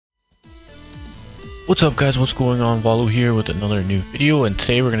What's up guys, what's going on? Walu here with another new video, and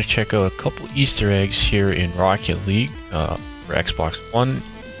today we're going to check out a couple Easter eggs here in Rocket League for Xbox One.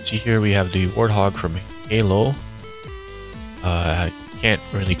 See here we have the Warthog from Halo. Can't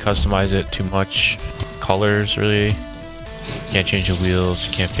really customize it too much. Colors really. Can't change the wheels,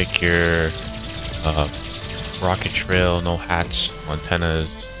 can't pick your rocket trail, no hats, no antennas.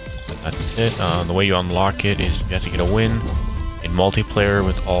 That's it. The way you unlock it is you have to get a win in multiplayer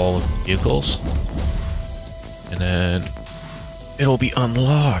with all vehicles. And then it'll be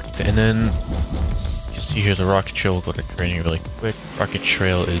unlocked, and then you see here the rocket trail. We'll go to training really quick. Rocket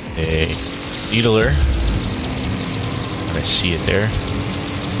trail is a needler, and I see it there.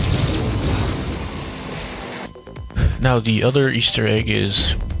 Now the other Easter egg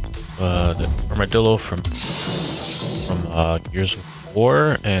is the armadillo from Gears of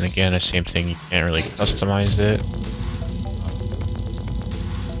War, and again the same thing. You can't really customize it.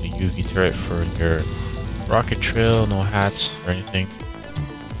 The UV turret for your rocket trail, no hats or anything.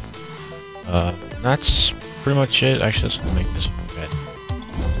 That's pretty much it. Actually, let's go make this red.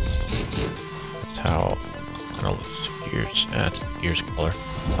 That's how it kind of looks. Gears. That's Gears color.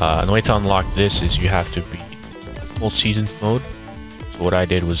 And the way to unlock this is you have to be full season mode. So what I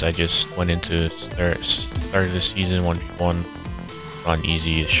did was I just went into started the season 1v1 on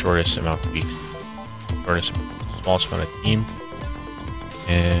easy, shortest amount of weeks, smallest amount of team,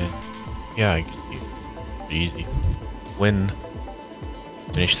 and yeah. Easy. When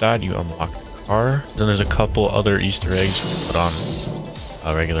finish that, you unlock the car. Then there's a couple other Easter eggs you can put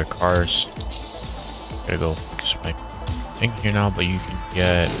on regular cars. Gotta go fix my thing here now, but you can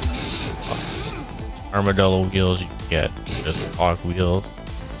get armadillo wheels. You can get the hog wheels.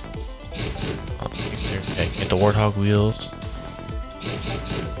 Get the warthog wheels.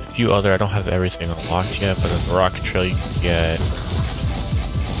 A few other. I don't have everything unlocked yet, but in the rocket trail you can get.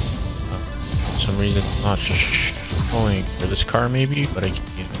 For some reason it's not showing for this car maybe, but I can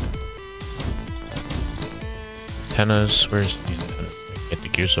get antennas. Where's these antennas? Get the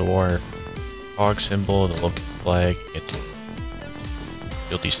Gears of War hog symbol, the Loki flag, get the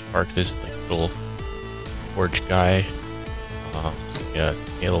Guilty Spark, this like little forge guy, yeah,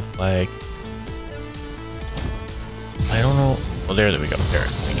 Halo flag. I don't know. Oh, there we go. There,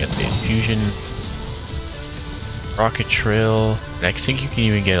 we get the infusion rocket trail, and I think you can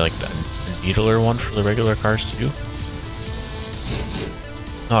even get like the needler one for the regular cars too.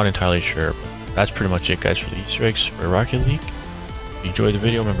 Not entirely sure, but that's pretty much it guys for the Easter eggs for Rocket League. If you enjoyed the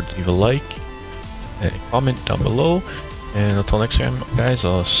video, remember to leave a like and a comment down below, and until next time guys,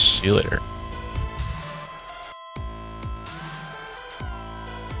 I'll see you later.